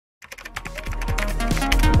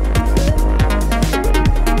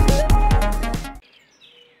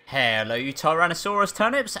Hello you Tyrannosaurus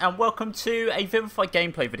turnips and welcome to a Vivify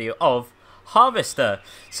gameplay video of Harvester.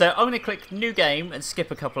 So I'm going to click new game and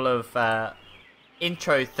skip a couple of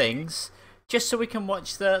intro things just so we can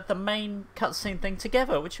watch the main cutscene thing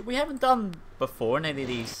together, which we haven't done before in any of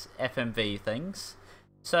these FMV things.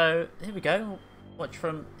 So here we go, watch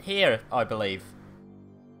from here I believe.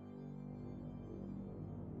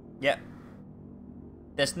 Yep.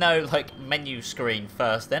 There's no like menu screen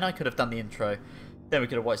first, then I could have done the intro. Then we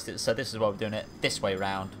could have watched it, so this is why we're doing it this way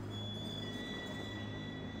round.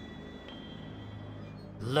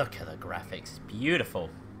 Look at the graphics, it's beautiful.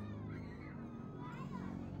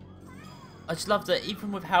 I just love that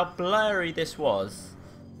even with how blurry this was,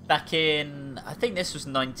 back in, I think this was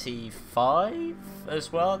 95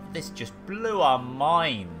 as well, this just blew our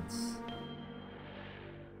minds.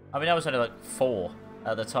 I mean I was only like 4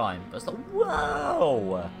 at the time, but it's like,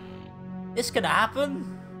 whoa! This gonna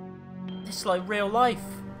happen? This is like real life.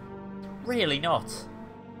 Really not.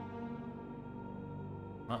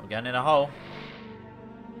 Well, we're going in a hole.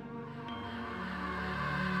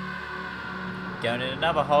 Going in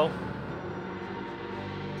another hole.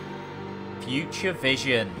 Future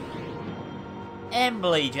Vision.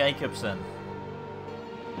 Emily Jacobson.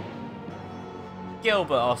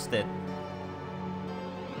 Gilbert Austin.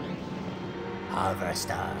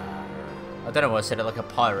 Harvester. I don't know why I said it like a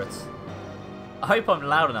pirate. I hope I'm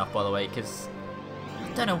loud enough, by the way, because I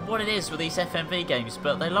don't know what it is with these FMV games,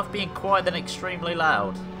 but they love being quiet and extremely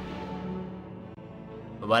loud.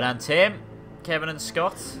 Well done, Tim, Kevin and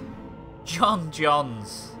Scott, John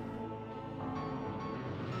Johns,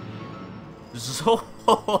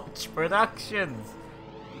 Zorge Productions.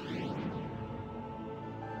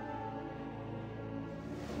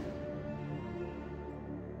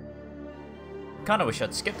 Kinda wish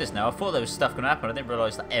I'd skipped this now. I thought there was stuff gonna happen. I didn't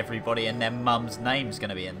realise that everybody and their mum's name's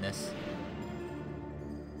gonna be in this.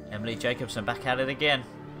 Emily Jacobson back at it again.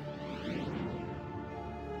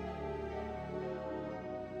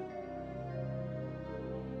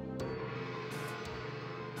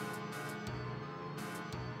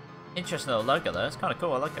 Interesting little logo though. It's kinda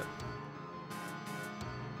cool. I like it.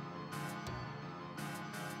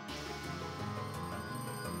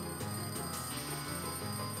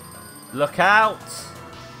 Look out!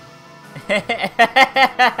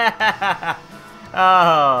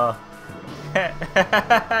 Oh!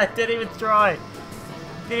 Didn't even try.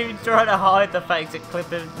 Didn't even try to hide the fact it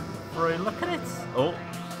clipped it through. Look at it! Oh!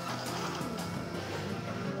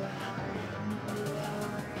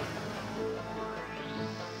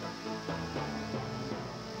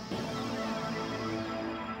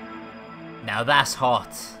 Now that's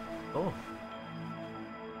hot. Oh!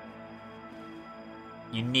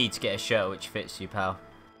 You need to get a shirt which fits you, pal.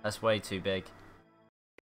 That's way too big.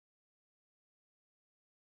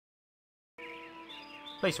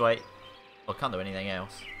 Please wait. I can't do anything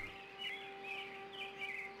else.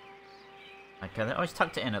 Okay, I always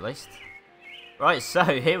tucked it in at least. Right, so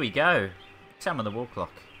here we go. Examine the wall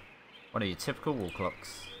clock. One of your typical wall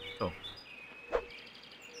clocks. Cool.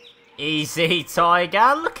 Easy,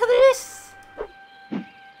 Tiger. Look at this.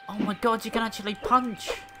 Oh my god, you can actually punch.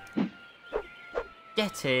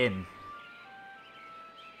 Get in.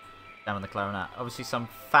 Down on the clarinet. Obviously some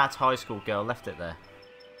fat high school girl left it there.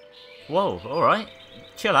 Whoa, alright.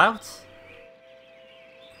 Chill out.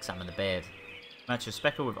 Examine the bed. Match a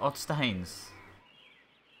speckle with odd stains.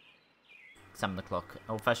 Examine the clock.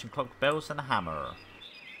 Old-fashioned clock bells and a hammer.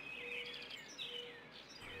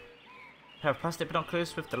 Pair of plastic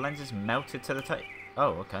binoculars with the lenses melted to the tape.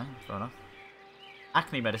 Oh, okay. Fair enough.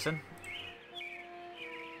 Acne medicine.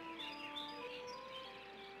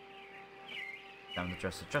 Down the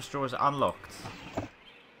dresser. Dress drawer is unlocked.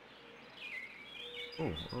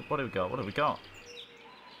 Oh, what do we got? What do we got?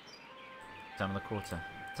 Down the quarter.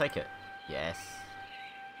 Take it. Yes.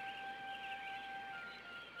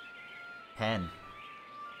 Pen.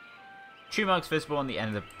 Chew marks visible on the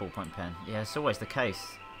end of the ballpoint pen. Yeah, it's always the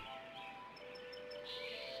case.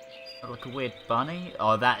 Look like a weird bunny.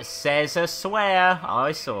 Oh, that says a swear.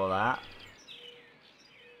 I saw that.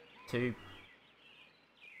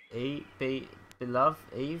 Love,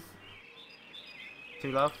 Eve.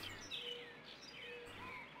 2 love.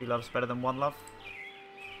 2 loves better than 1 love.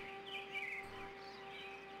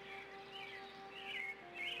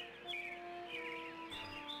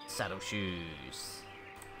 Saddle shoes.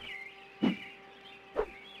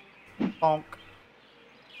 Bonk.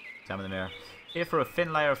 Examine the mirror. Here for a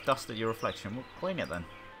thin layer of dust at your reflection. We'll clean it then.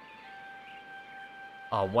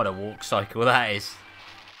 Oh, what a walk cycle that is.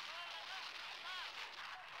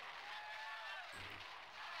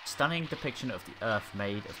 Stunning depiction of the Earth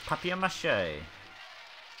made of papier-mâché.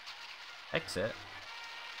 Exit.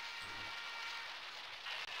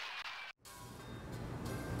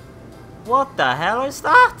 What the hell is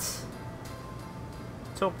that?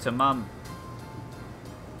 Talk to Mum.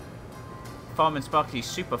 Fireman Sparky's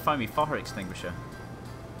super foamy fire extinguisher.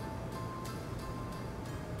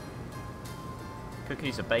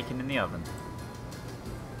 Cookies are baking in the oven.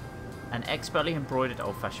 An expertly embroidered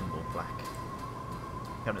old-fashioned wool black.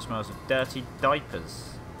 It smells of dirty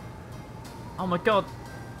diapers. Oh my god.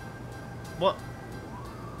 What?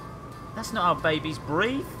 That's not how babies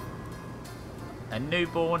breathe. A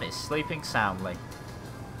newborn is sleeping soundly.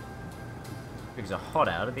 Cookies are hot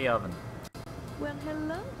out of the oven. Well,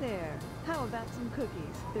 hello there. How about some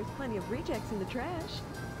cookies? There's plenty of rejects in the trash.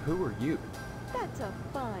 Who are you? That's a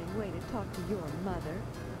fine way to talk to your mother.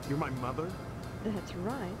 You're my mother? That's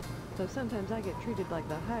right. Though sometimes I get treated like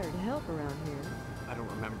the hired help around here. I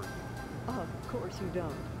don't remember you. Of course you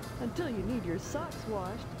don't. Until you need your socks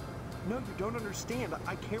washed. No, you don't understand.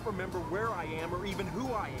 I can't remember where I am or even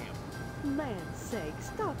who I am. Land's sake,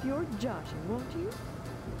 stop your joshing, won't you?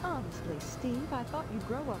 Honestly, Steve, I thought you'd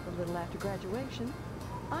grow up a little after graduation.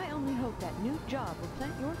 I only hope that new job will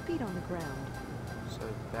plant your feet on the ground. So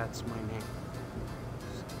that's my name.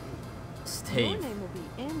 Steve. Your name will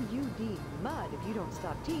be M-U-D, Mud, if you don't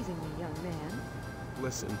stop teasing me, young man.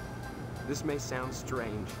 Listen, this may sound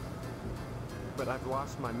strange, but I've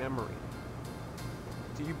lost my memory.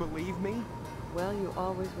 Do you believe me? Well, you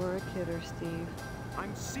always were a kidder, Steve.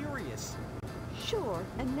 I'm serious. Sure,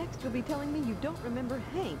 and next you'll be telling me you don't remember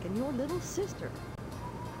Hank and your little sister.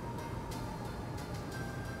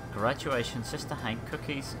 Graduation, Sister Hank,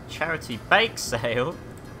 cookies, charity bake sale.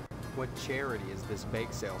 What charity is this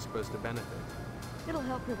bake sale supposed to benefit? It'll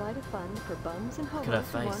help provide a fund for bums and Look at her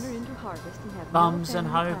hobos to face. wander into harvest and have Bums no and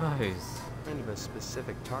family ties. hobos. Kind of a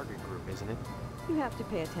specific target group, isn't it? You have to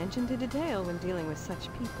pay attention to detail when dealing with such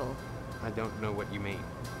people. I don't know what you mean.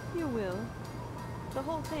 You will. The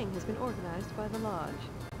whole thing has been organized by the lodge.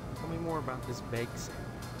 Tell me more about this bake sale.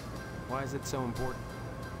 Why is it so important?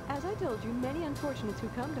 As I told you, many unfortunates who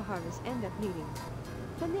come to harvest end up needing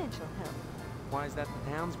financial help. Why is that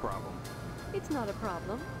the town's problem? It's not a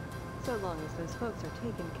problem, so long as those folks are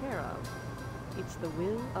taken care of. It's the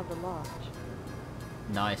will of the lodge.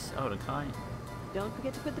 Nice. Oh, the kite. Don't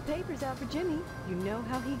forget to put the papers out for Jimmy. You know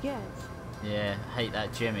how he gets. Yeah, hate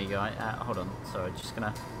that Jimmy guy. Hold on. Sorry, just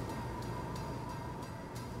gonna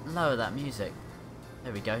lower that music.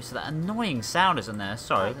 There we go. So that annoying sound isn't there.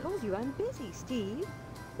 Sorry. I told you I'm busy, Steve.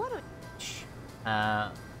 Why don't... Shh.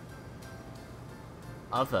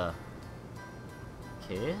 Other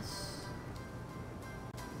kiss?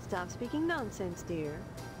 Stop speaking nonsense, dear.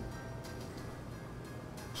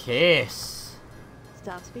 Kiss.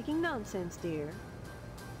 Stop speaking nonsense, dear.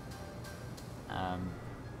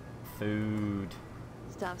 Food.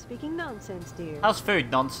 Stop speaking nonsense, dear. How's food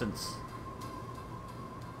nonsense?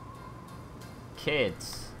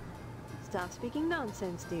 Kids. Stop speaking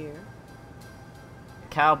nonsense, dear.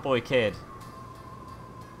 Cowboy kid.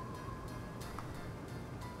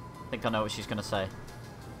 I think I know what she's gonna say.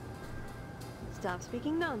 Stop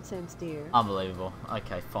speaking nonsense, dear. Unbelievable.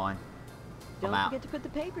 Okay, fine. Don't I'm out. forget to put the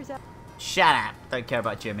papers out. Shut up! Don't care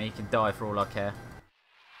about Jimmy. He can die for all I care.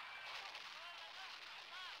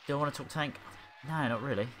 Do I want to talk to Hank? No, not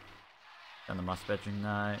really. Down the master bedroom,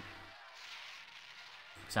 no.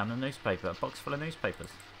 Examine the newspaper. A box full of newspapers.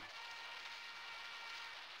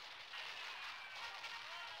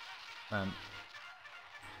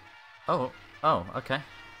 Oh, okay.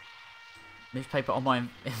 Newspaper on my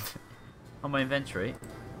on my inventory.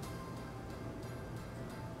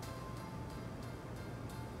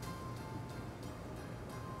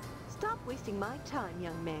 Stop wasting my time,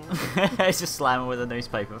 young man. It's just slamming with a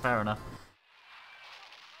newspaper. Fair enough.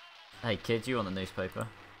 Hey kid, you want the newspaper?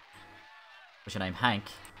 What's your name? Hank.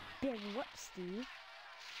 Big whoop, Steve.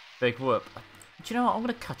 Big whoop. Do you know what? I'm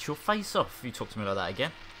gonna cut your face off if you talk to me like that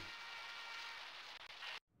again.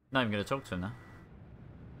 Not even gonna talk to him now.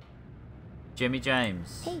 Jimmy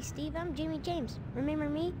James. Hey, Steve, I'm Jimmy James. Remember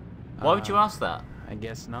me? Why would you ask that? I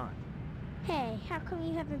guess not. Hey, how come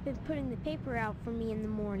you haven't been putting the paper out for me in the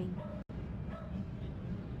morning?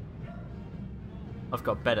 I've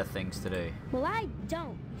got better things to do. Well, I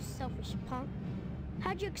don't, you selfish punk.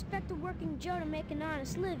 How'd you expect a working Joe to make an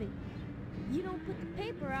honest living? You don't put the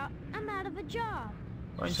paper out, I'm out of a job.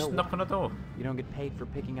 Why don't you So just knock what? on the door? You don't get paid for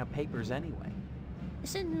picking up papers anyway. The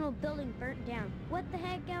Sentinel building burnt down. What the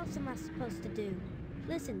heck else am I supposed to do?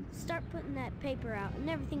 Listen, start putting that paper out and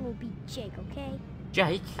everything will be Jake, okay?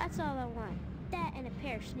 Jake? That's all I want. That and a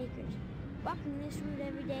pair of sneakers. Walking this route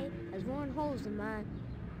every day has worn holes in mine.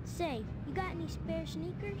 Say, you got any spare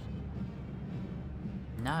sneakers?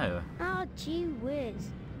 No. Oh, gee whiz.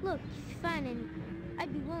 Look, if you find any,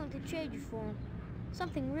 I'd be willing to trade you for them.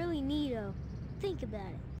 Something really neato. Think about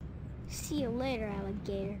it. See you later,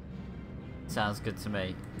 alligator. Sounds good to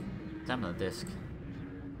me. Examine the disc.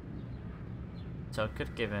 So I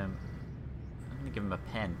could give him... I'm gonna give him a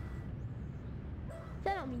pen.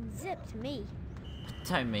 That don't mean zip to me. I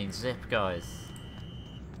don't mean zip, guys.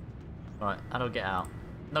 Right, how do I get out?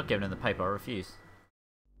 Not giving him the paper, I refuse.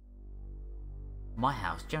 My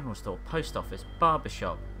house, general store, post office,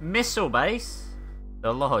 barbershop, missile base,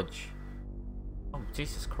 the lodge. Oh,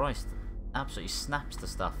 Jesus Christ. Absolutely snaps the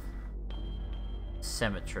stuff.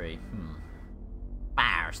 Cemetery.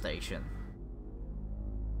 Fire station.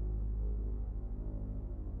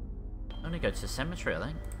 Only go to the cemetery, I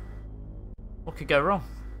think. What could go wrong?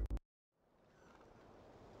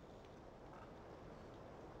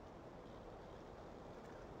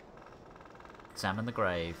 Examine the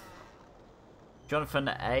grave. Jonathan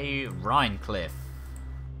A. Rhinecliffe.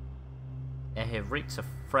 Yeah, here reeks of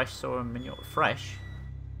fresh soil and manure. Fresh?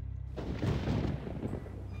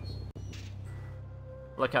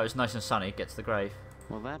 Look how it's nice and sunny. Get to the grave.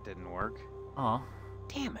 Well, that didn't work. Oh.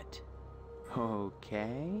 Damn it.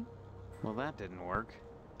 Okay. Well, that didn't work.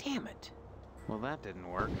 Damn it. Well, that didn't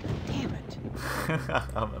work. Damn it.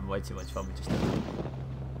 I'm having way too much fun with just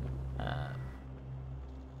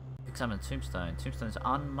examine tombstone. Tombstone's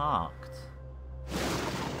unmarked.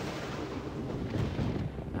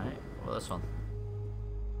 Alright, well, this one.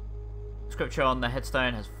 Scripture on the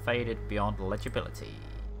headstone has faded beyond legibility.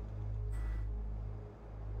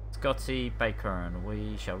 Scotty Bacon,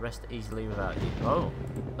 we shall rest easily without you. Oh!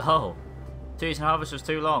 Oh! Season harvest was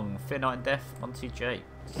too long. Fear not in death, Monty Jakes.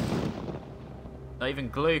 Not even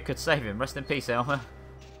glue could save him. Rest in peace, Elmer.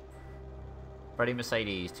 Freddie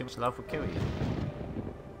Mercedes, too much love will kill you.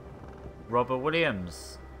 Robert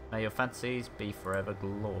Williams, may your fantasies be forever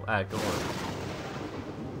glory.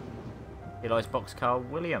 Eli's boxcar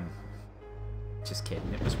William. Just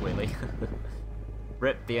kidding, it was Willie.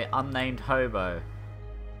 Rip the unnamed hobo.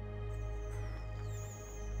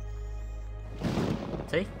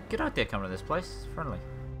 See? Good idea coming to this place. It's friendly.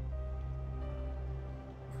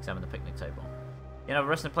 Examine the picnic table. You know,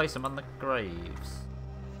 resting place among the graves.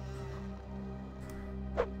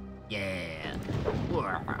 Yeah.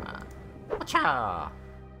 Wacha!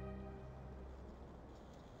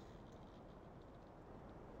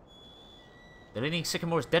 The leaning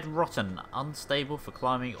sycamore is dead rotten, unstable for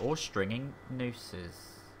climbing or stringing nooses.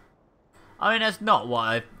 I mean, that's not what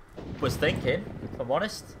I was thinking, if I'm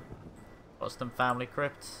honest. Boston family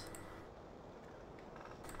crypt.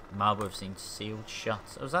 Marble have seen sealed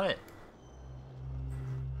shut. Oh, was that it?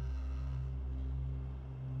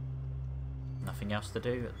 Nothing else to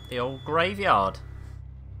do at the old graveyard.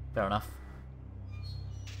 Fair enough.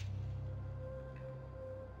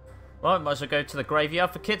 Well, might as well go to the graveyard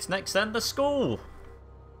for kids next then, the school.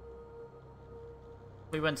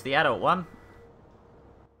 We went to the adult one.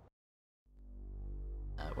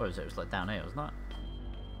 Where was it? It was like down here, wasn't it?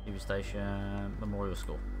 TV station, Memorial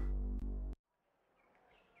School.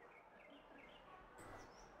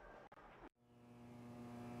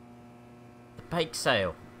 The bake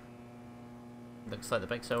sale. Looks like the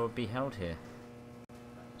bake sale will be held here.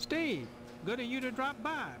 Steve, good of you to drop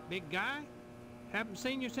by, big guy. Haven't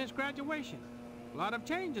seen you since graduation. A lot of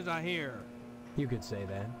changes, I hear. You could say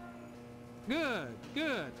that. Good,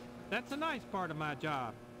 good. That's the nice part of my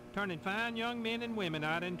job. Turning fine young men and women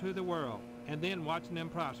out into the world, and then watching them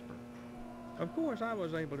prosper. Of course, I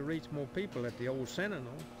was able to reach more people at the old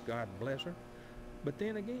Sentinel, God bless her. But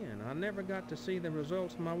then again, I never got to see the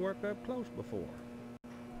results of my work up close before.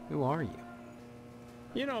 Who are you?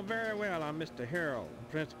 You know very well I'm Mr. Harold,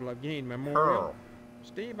 principal of Gain Memorial. Pearl.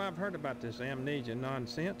 Steve, I've heard about this amnesia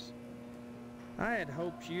nonsense. I had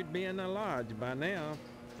hoped you'd be in the lodge by now,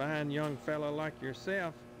 fine young fellow like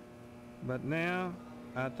yourself. But now,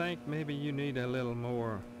 I think maybe you need a little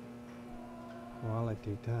more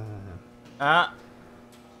quality time.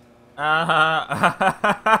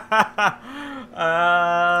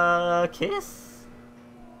 Kiss?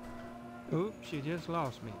 Oops, you just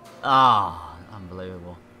lost me. Ah,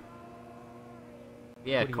 unbelievable.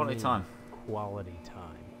 Yeah, What do you quality mean, time. Quality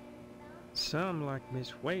time. Some, like Miss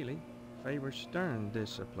Whaley, favor stern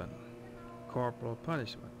discipline, corporal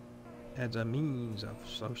punishment, as a means of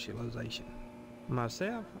socialization.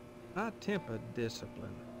 Myself, I temper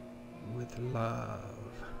discipline with love.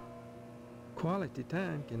 Quality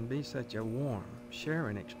time can be such a warm,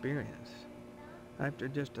 sharing experience. After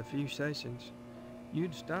just a few sessions,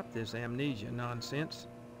 you'd stop this amnesia nonsense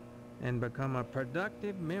and become a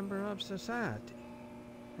productive member of society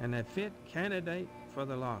and a fit candidate for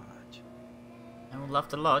the lodge. Everyone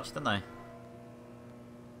loved the lodge, didn't they?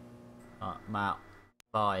 Alright, I'm out.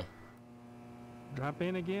 Bye. drop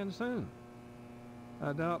in again soon.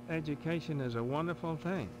 Adult education is a wonderful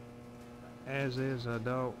thing, as is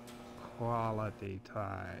adult quality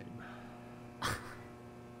time.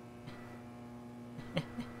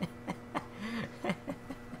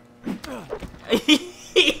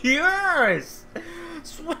 Yes!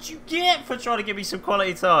 That's what you get for trying to give me some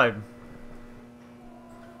quality time.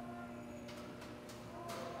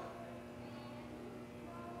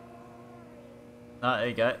 Oh, there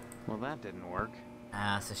you go. Well, that didn't work.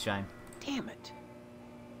 Ah, that's a shame. Damn it.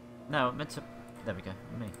 No, I meant to... There we go.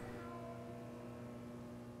 Me.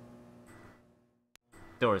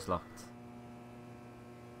 Door is locked.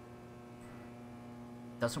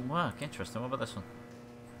 Doesn't work. Interesting. What about this one?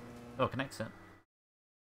 Oh, connects it.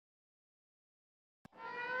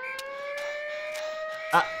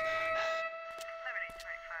 Ah!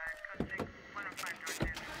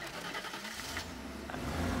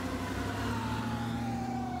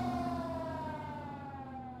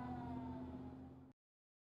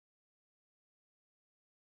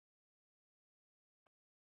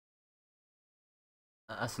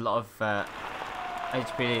 That's a lot of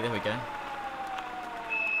HPD. There we go.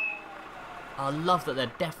 I love that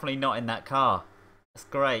they're definitely not in that car. That's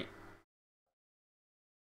great.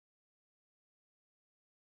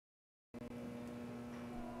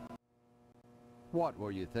 What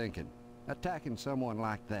were you thinking? Attacking someone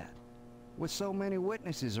like that? With so many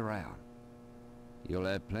witnesses around? You'll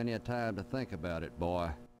have plenty of time to think about it,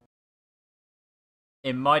 boy.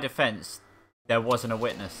 In my defense, there wasn't a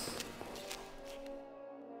witness.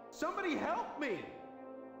 Somebody help me!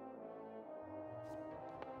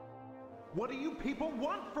 What do you people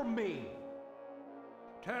want from me?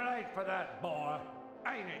 Too late for that, boy.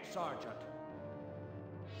 Ain't it, Sergeant?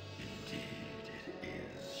 Indeed it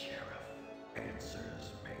is, Sheriff.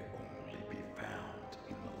 Answers may only be found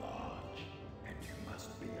in the lodge, and you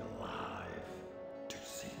must be alive to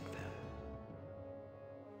seek them.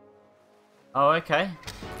 Oh, okay.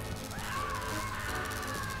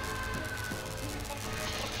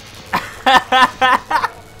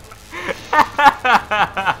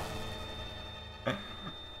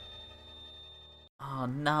 Oh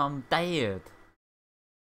no, I'm dead.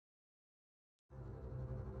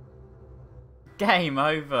 Game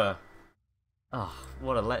over. Oh,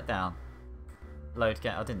 what a letdown. Load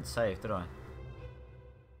game. I didn't save, did I?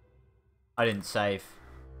 I didn't save.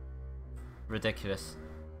 Ridiculous.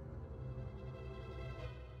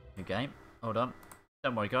 New game. Hold on.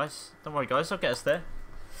 Don't worry, guys. Don't worry, guys. I'll get us there.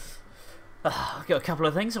 I've got a couple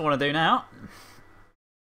of things I want to do now.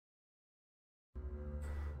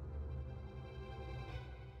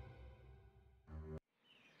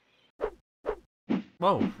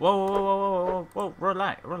 Whoa, whoa, whoa, whoa, whoa, whoa, whoa,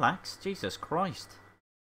 relax, relax, Jesus Christ.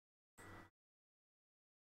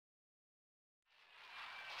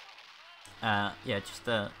 Yeah, just,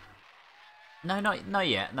 no, not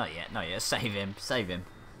yet, save him, save him.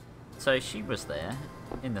 So she was there,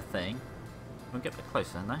 in the thing. We'll get a bit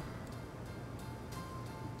closer, no?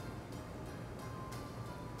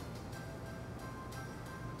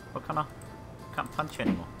 What kind of, can't punch you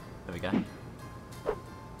anymore. There we go.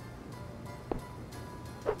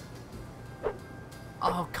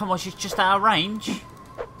 Oh, come on, she's just out of range.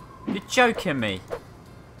 You're joking me.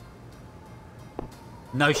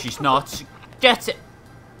 No, she's not. Get it.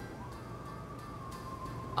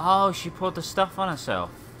 Oh, she poured the stuff on herself.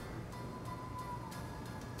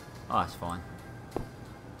 Oh, that's fine.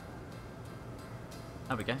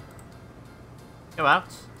 There we go. Go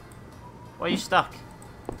out. Why are you stuck?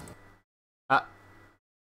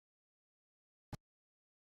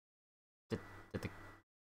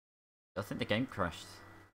 I think the game crashed.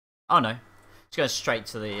 Oh no. It's going straight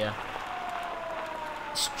to the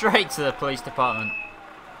police department.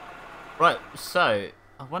 Right, so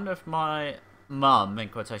I wonder if my mum, in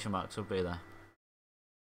quotation marks, will be there.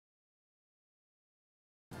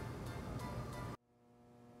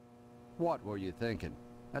 What were you thinking?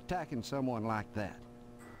 Attacking someone like that?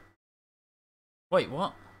 Wait,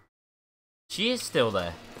 what? She is still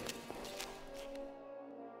there.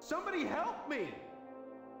 Somebody help me!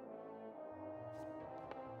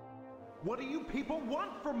 What do you people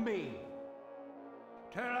want from me?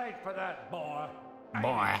 Too late for that, boy. Ain't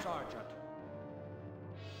Boy. it, Sergeant?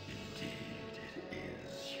 Indeed it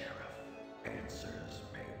is, Sheriff. Answers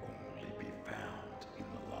may only be found in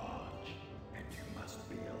the lodge, and you must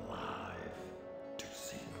be alive to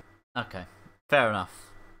see them. Okay, fair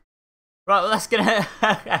enough. Right, well that's gonna...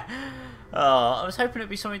 Oh, I was hoping it'd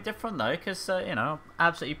be something different though, because, you know,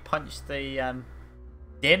 absolutely punched the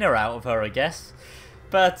dinner out of her, I guess.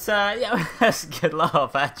 But, yeah, that's a good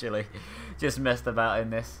laugh, actually. Just messed about in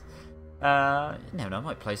this. No, I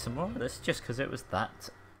might play some more of this just because it was that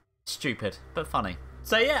stupid but funny.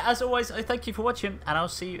 So yeah, as always, I thank you for watching, and I'll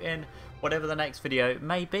see you in whatever the next video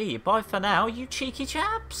may be. Bye for now, you cheeky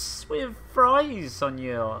chaps with fries on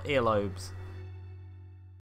your earlobes.